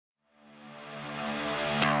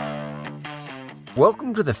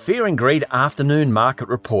Welcome to the Fear and Greed Afternoon Market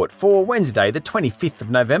Report for Wednesday, the 25th of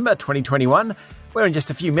November 2021, where in just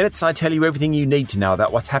a few minutes I tell you everything you need to know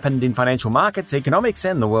about what's happened in financial markets, economics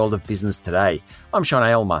and the world of business today. I'm Sean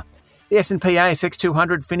Aylmer. The S&P ASX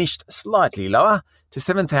 200 finished slightly lower to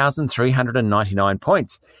 7,399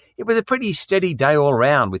 points. It was a pretty steady day all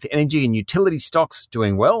round, with energy and utility stocks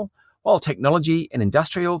doing well, while technology and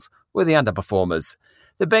industrials were the underperformers.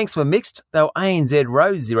 The banks were mixed, though ANZ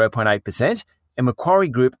rose 0.8%, and Macquarie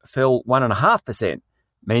Group fell 1.5%,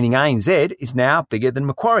 meaning ANZ is now bigger than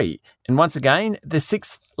Macquarie, and once again, the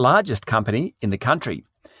sixth largest company in the country.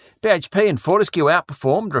 BHP and Fortescue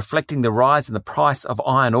outperformed, reflecting the rise in the price of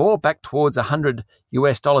iron ore back towards $100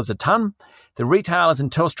 a tonne. The retailers and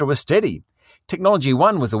Telstra were steady. Technology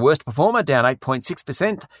One was the worst performer, down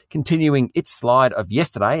 8.6%, continuing its slide of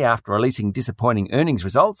yesterday after releasing disappointing earnings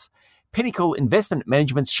results. Pinnacle Investment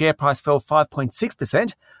Management's share price fell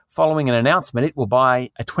 5.6%, following an announcement it will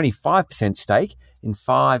buy a 25% stake in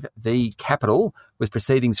 5V Capital, with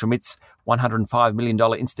proceedings from its $105 million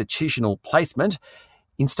institutional placement.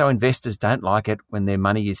 Insto investors don't like it when their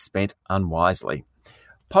money is spent unwisely.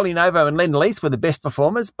 PolyNovo and Lendlease were the best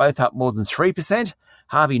performers, both up more than 3%.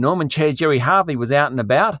 Harvey Norman chair Gerry Harvey was out and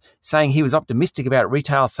about, saying he was optimistic about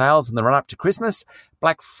retail sales in the run-up to Christmas.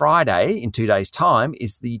 Black Friday, in 2 days' time,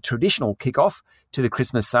 is the traditional kick-off to the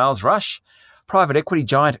Christmas sales rush. Private equity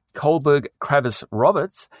giant Kohlberg Kravis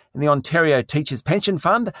Roberts and the Ontario Teachers Pension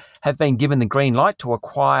Fund have been given the green light to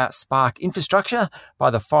acquire Spark Infrastructure by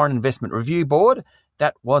the Foreign Investment Review Board.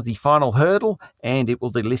 That was the final hurdle, and it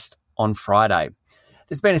will delist on Friday.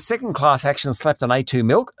 There's been a second class action slapped on A2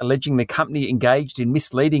 Milk, alleging the company engaged in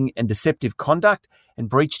misleading and deceptive conduct and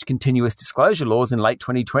breached continuous disclosure laws in late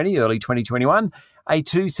 2020, early 2021.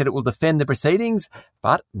 A2 said it will defend the proceedings,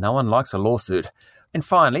 but no one likes a lawsuit. And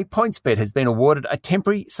finally, PointsBet has been awarded a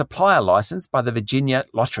temporary supplier license by the Virginia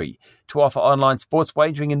Lottery to offer online sports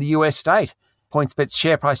wagering in the US state. PointsBet's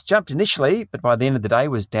share price jumped initially, but by the end of the day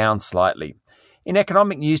was down slightly. In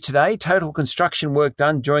economic news today, total construction work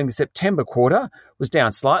done during the September quarter was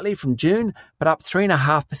down slightly from June, but up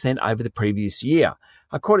 3.5% over the previous year.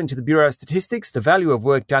 According to the Bureau of Statistics, the value of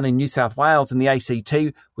work done in New South Wales and the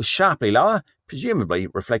ACT was sharply lower, presumably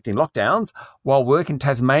reflecting lockdowns, while work in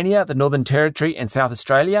Tasmania, the Northern Territory and South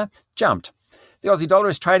Australia jumped. The Aussie dollar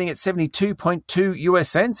is trading at 72.2 US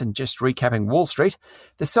cents, and just recapping Wall Street,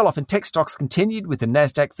 the sell-off in tech stocks continued, with the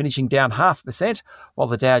Nasdaq finishing down 0.5%, while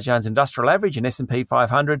the Dow Jones Industrial Average and S&P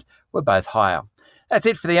 500 were both higher. That's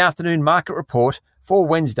it for the afternoon market report for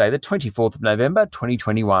Wednesday, the 24th of November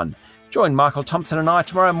 2021. Join Michael Thompson and I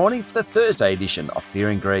tomorrow morning for the Thursday edition of Fear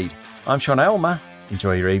and Greed. I'm Sean Aylmer.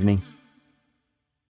 Enjoy your evening.